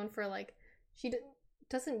she's known for like, she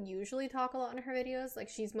doesn't usually talk a lot in her videos. Like,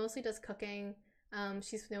 she's mostly does cooking.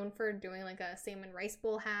 She's known for doing like a salmon rice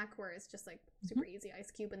bowl hack where it's just like Mhm. super easy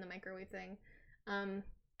ice cube in the microwave thing. Um,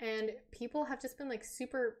 and people have just been like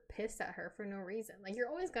super pissed at her for no reason. Like, you're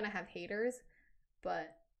always gonna have haters,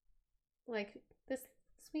 but like this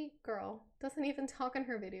sweet girl doesn't even talk in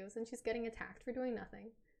her videos and she's getting attacked for doing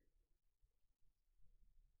nothing.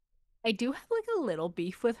 I do have like a little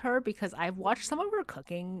beef with her because I've watched some of her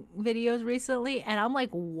cooking videos recently and I'm like,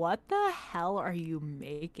 what the hell are you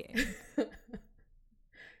making?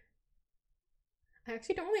 I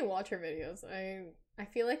actually don't really watch her videos. I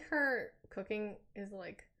feel like her cooking is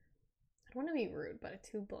like, I don't want to be rude, but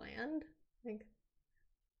too bland. Like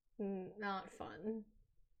not fun.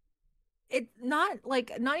 It's not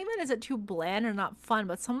like, not even is it too bland or not fun,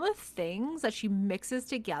 but some of the things that she mixes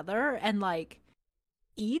together and like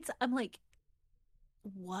eats, I'm like,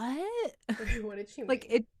 what? What did she Like make?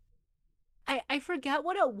 it I forget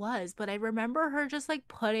what it was, but I remember her just like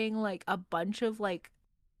putting like a bunch of like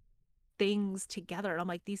things together. And I'm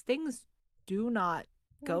like, these things do not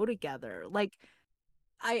Mm, go together. Like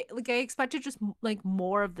I expected just like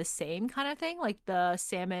more of the same kind of thing, like the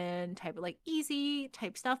salmon type of like easy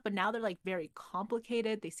type stuff, but now they're like very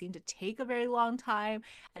complicated. They seem to take a very long time,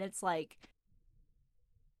 and it's like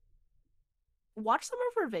watch some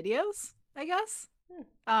of her videos, I guess. mm.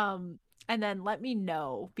 Um and then let me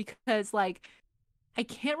know because like I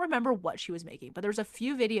can't remember what she was making, but there was a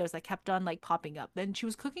few videos that kept on like popping up. Then she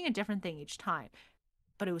was cooking a different thing each time,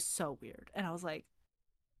 but it was so weird. And I was like,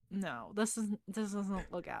 no, this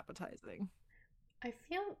doesn't look appetizing. I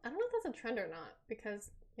feel, I don't know if that's a trend or not,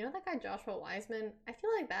 because you know that guy Joshua Wiseman? I feel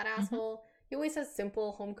like that Hmm. asshole, he always says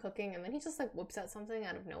simple home cooking and then he just like whips out something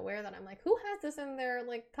out of nowhere that I'm like, who has this in their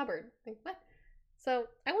like cupboard? Like what? So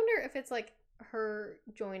I wonder if it's like her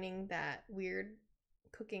joining that weird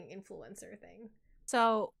cooking influencer thing.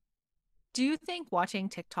 So, do you think watching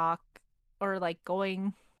TikTok or like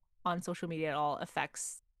going on social media at all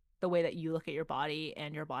affects the way that you look at your body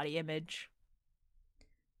and your body image?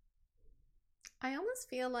 I almost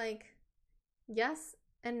feel like yes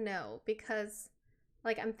and no, because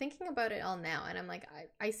like I'm thinking about it all now, and I'm like,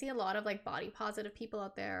 I see a lot of like body positive people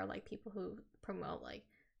out there, like people who promote like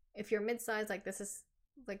if you're mid-size, like this is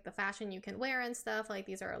like the fashion you can wear and stuff. Like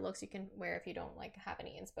these are looks you can wear if you don't like have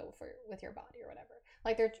any inspo for with your body or whatever.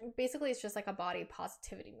 Like they're basically it's just like a body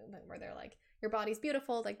positivity movement where they're like your body's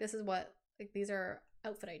beautiful. Like this is what like these are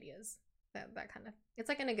outfit ideas. That kind of it's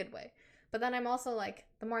like in a good way. But then I'm also like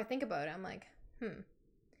the more I think about it, I'm like,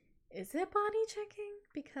 is it body checking?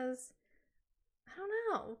 Because I don't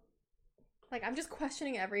know. Like I'm just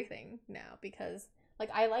questioning everything now because like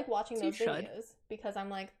I like watching You those should. videos because I'm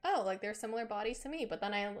like, oh, like they're similar bodies to me. But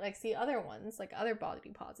then I like see other ones, like other body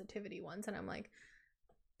positivity ones, and I'm like,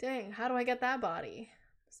 dang, how do I get that body?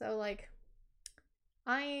 So like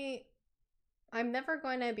I I'm never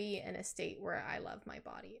going to be in a state where I love my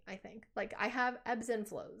body, I think. Like I have ebbs and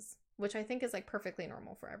flows, which I think is like perfectly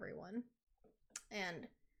normal for everyone. And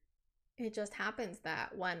it just happens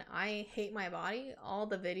that when I hate my body, all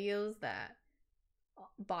the videos that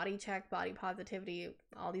body check, body positivity,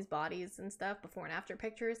 all these bodies and stuff, before and after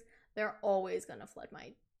pictures, they're always going to flood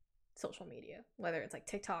my social media, whether it's like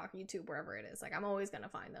TikTok, YouTube, wherever it is. Like I'm always going to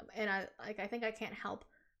find them. And I think I can't help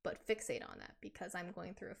but fixate on that because I'm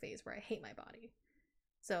going through a phase where I hate my body.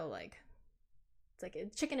 So like it's like a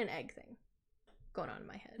chicken and egg thing going on in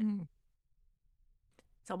my head. Mm.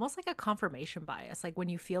 It's almost like a confirmation bias. Like when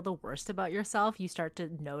you feel the worst about yourself, you start to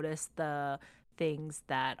notice the things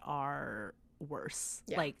that are worse.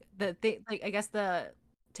 Yeah. Like like I guess the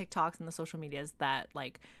TikToks and the social medias that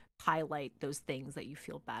like highlight those things that you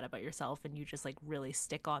feel bad about yourself, and you just like really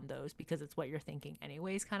stick on those because it's what you're thinking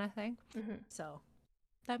anyways, kind of thing. Mm-hmm. So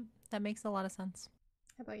that that makes a lot of sense.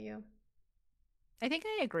 How about you? I think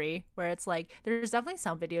I agree where it's like there's definitely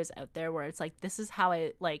some videos out there where it's like this is how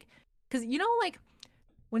I like, because you know like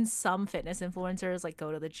when some fitness influencers like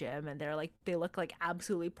go to the gym and they're like they look like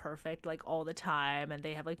absolutely perfect like all the time, and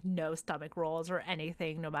they have like no stomach rolls or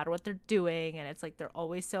anything no matter what they're doing, and it's like they're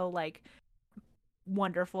always so like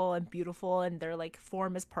wonderful and beautiful, and their like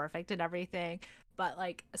form is perfect and everything. But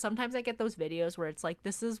like sometimes I get those videos where it's like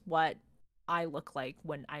this is what I look like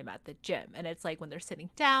when I'm at the gym, and it's like when they're sitting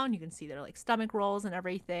down you can see their like stomach rolls and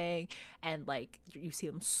everything, and like you see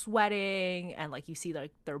them sweating, and like you see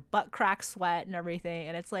like their butt crack sweat and everything,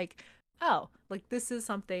 and it's like, oh, like this is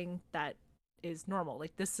something that is normal.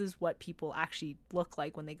 Like this is what people actually look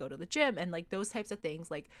like when they go to the gym, and like those types of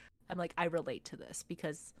things, like I'm like I relate to this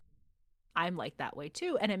because I'm like that way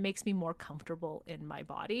too, and it makes me more comfortable in my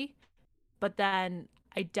body. But then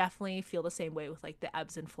I definitely feel the same way with like the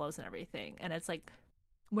ebbs and flows and everything. And it's like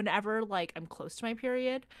whenever like I'm close to my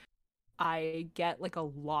period, I get like a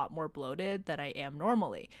lot more bloated than I am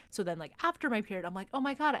normally. So then like after my period, I'm like, "Oh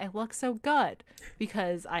my god, I look so good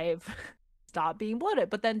because I've stopped being bloated."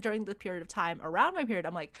 But then during the period of time around my period,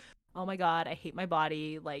 I'm like, "Oh my god, I hate my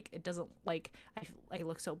body. Like it doesn't like I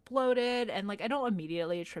look so bloated." And like I don't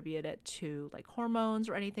immediately attribute it to like hormones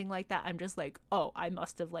or anything like that. I'm just like, "Oh, I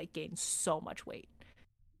must have like gained so much weight."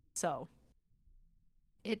 So,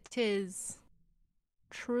 it is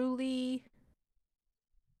truly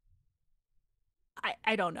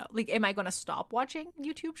I don't know. Like, am I going to stop watching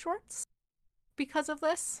YouTube shorts because of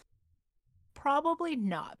this? Probably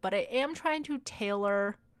not, but I am trying to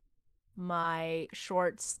tailor my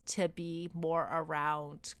shorts to be more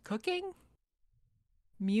around cooking,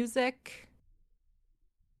 music,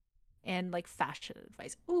 and like fashion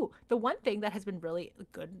advice. Ooh, the one thing that has been really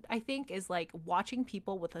good, I think, is like watching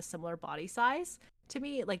people with a similar body size to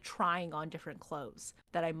me, like trying on different clothes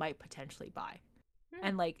that I might potentially buy. Hmm.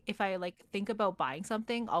 And like if I like think about buying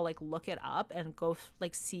something, I'll like look it up and go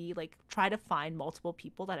like see like try to find multiple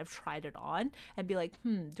people that have tried it on and be like,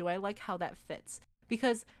 do I like how that fits?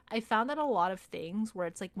 Because I found that a lot of things where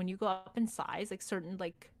it's like when you go up in size, like certain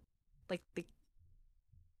like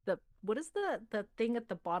the what is the thing at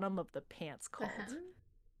the bottom of the pants The called? hem?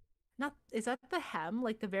 Not is that the hem,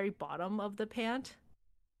 like the very bottom of the pant?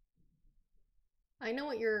 I know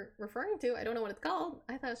what you're referring to. I don't know what it's called.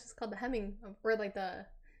 I thought it's just called the hemming, or like the.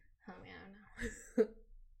 Oh man, I don't know.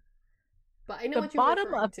 But I know The what you're bottom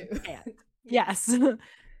referring of the to. pant. Yes, Yes.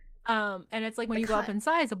 And it's like when the you go up cut. in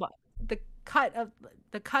size, about the cut of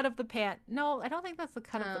the cut of the pant. No, I don't think that's the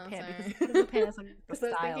cut of the Oh, pant because sorry. the cut of the pant is like the Because I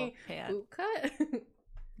was style thinking of pant. boot cut.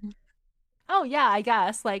 Oh yeah, I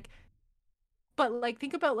guess like, but like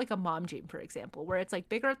think about like a mom jean for example, where it's like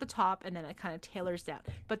bigger at the top and then it kind of tailors down.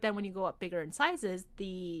 But then when you go up bigger in sizes,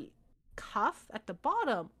 the cuff at the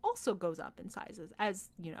bottom also goes up in sizes, as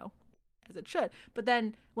you know, as it should. But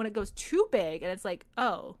then when it goes too big and it's like,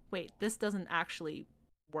 oh wait, this doesn't actually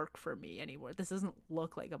work for me anymore. This doesn't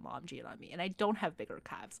look like a mom jean on me, and I don't have bigger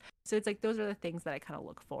calves. So it's like those are the things that I kind of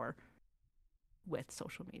look for with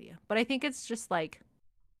social media. But I think it's just like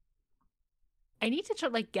I need to try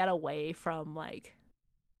like get away from like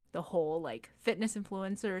the whole like fitness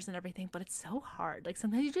influencers and everything, but it's so hard. Like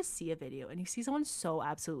sometimes you just see a video and you see someone so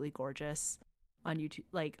absolutely gorgeous on YouTube,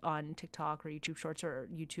 like on TikTok or YouTube Shorts or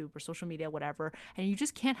YouTube or social media, whatever, and you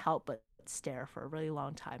just can't help but stare for a really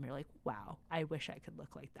long time. You're like, wow, I wish I could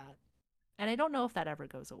look like that. And I don't know if that ever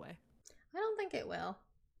goes away. I don't think it will.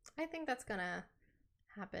 I think that's gonna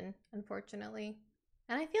happen, unfortunately.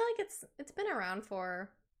 And I feel like it's been around for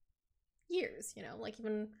years, you know, like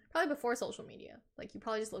even probably before social media. Like you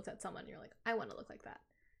probably just looked at someone and you're like, I want to look like that.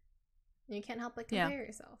 And you can't help but compare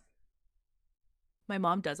yourself. My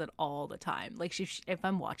mom does it all the time. Like if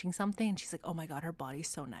I'm watching something and she's like, "Oh my god, her body's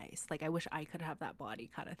so nice. Like I wish I could have that body,"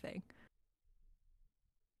 kind of thing.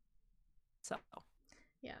 So,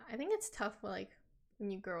 yeah, I think it's tough like when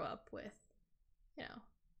you grow up with, you know,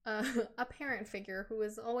 a parent figure who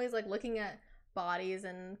is always like looking at bodies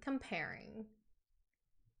and comparing.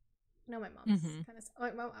 No, my mom's kind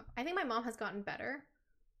of. I think my mom has gotten better,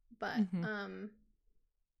 but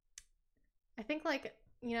I think like,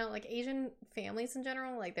 you know, like Asian families in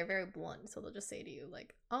general, like they're very blunt, so they'll just say to you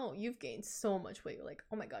like, "Oh, you've gained so much weight." You're like,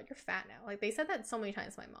 "Oh my god, you're fat now." Like they said that so many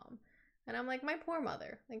times to my mom, and I'm like, my poor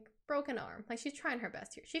mother, like broken arm, like she's trying her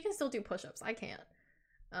best here. She can still do push-ups. I can't.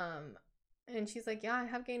 And she's like, "Yeah, I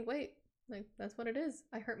have gained weight. Like that's what it is.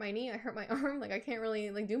 I hurt my knee. I hurt my arm. Like I can't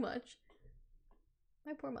really like do much."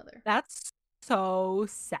 My poor mother. That's so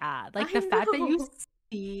sad. Like the fact that you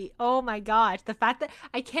see, oh my gosh, the fact that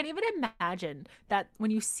I can't even imagine that when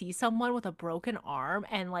you see someone with a broken arm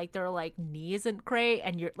and like their like knee isn't great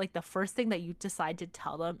and you're like the first thing that you decide to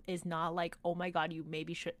tell them is not like, "Oh my god, you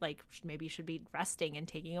maybe should be resting and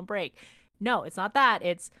taking a break." No, it's not that.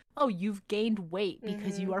 It's, "Oh, you've gained weight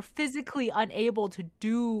because you are physically unable to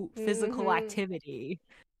do physical activity."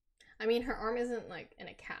 I mean, her arm isn't like in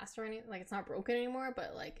a cast or anything, like it's not broken anymore,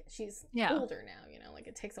 but like she's older now, you know, like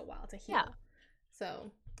it takes a while to heal. Yeah.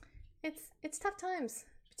 So it's tough times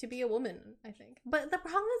to be a woman, I think. But the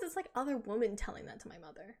problem is it's like other women telling that to my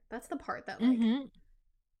mother. That's the part that like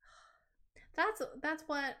that's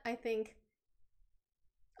what I think,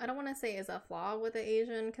 I don't want to say is a flaw with the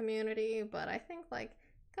Asian community, but I think like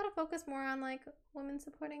gotta focus more on like women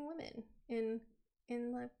supporting women in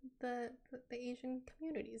like the Asian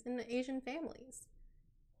communities, in the Asian families.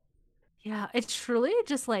 Yeah, it's truly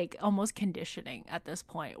just like almost conditioning at this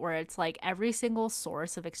point where it's like every single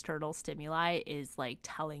source of external stimuli is like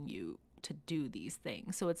telling you to do these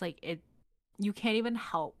things. So it's like you can't even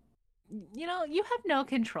help. You know, you have no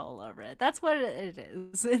control over it. That's what it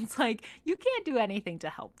is. It's like you can't do anything to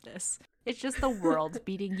help this. It's just the world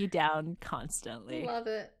beating you down constantly. Love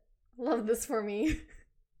it. Love this for me.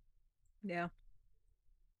 Yeah.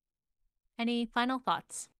 Any final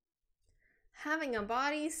thoughts? Having a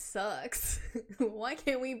body sucks. Why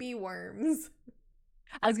can't we be worms?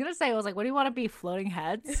 I was gonna say, I was like, what do you want to be, floating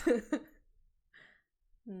heads?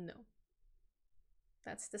 No.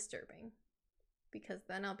 That's disturbing. Because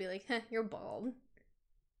then I'll be like, you're bald.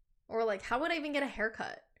 Or like, how would I even get a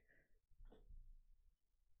haircut?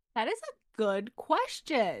 That is a good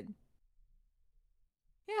question.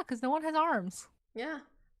 Yeah, because no one has arms. Yeah.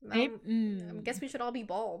 I guess we should all be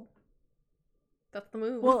bald. That's the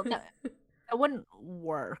move. Well, that wouldn't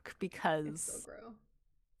work because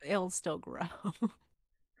it'll still grow.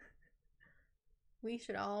 We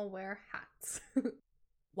should all wear hats.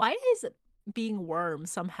 Why is being worm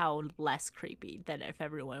somehow less creepy than if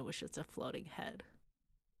everyone was just a floating head?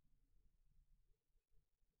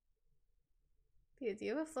 The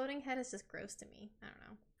idea of a floating head is just gross to me. I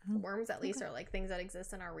don't know. Worms at least are like things that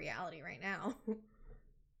exist in our reality right now.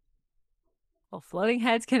 Well, floating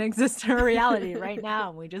heads can exist in our reality right now,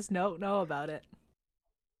 and we just don't know about it.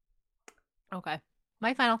 Okay.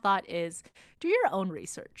 My final thought is do your own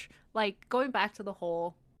research. Like, going back to the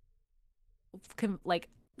whole, like,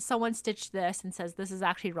 someone stitched this and says this is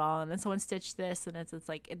actually wrong, and then someone stitched this and it's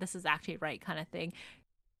like this is actually right kind of thing.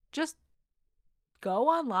 Just go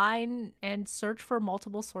online and search for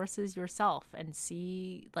multiple sources yourself and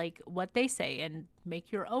see like what they say and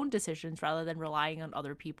make your own decisions rather than relying on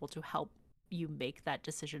other people to help you make that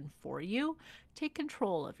decision for you. Take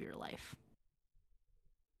control of your life.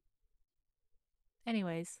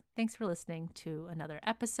 Anyways, thanks for listening to another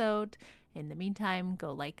episode. In the meantime,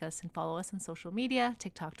 go like us and follow us on social media,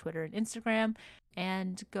 TikTok, Twitter, and Instagram,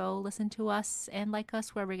 and go listen to us and like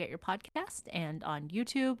us wherever you get your podcast and on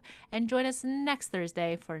YouTube. And join us next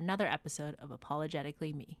Thursday for another episode of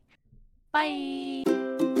Apologetically Me.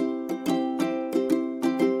 Bye!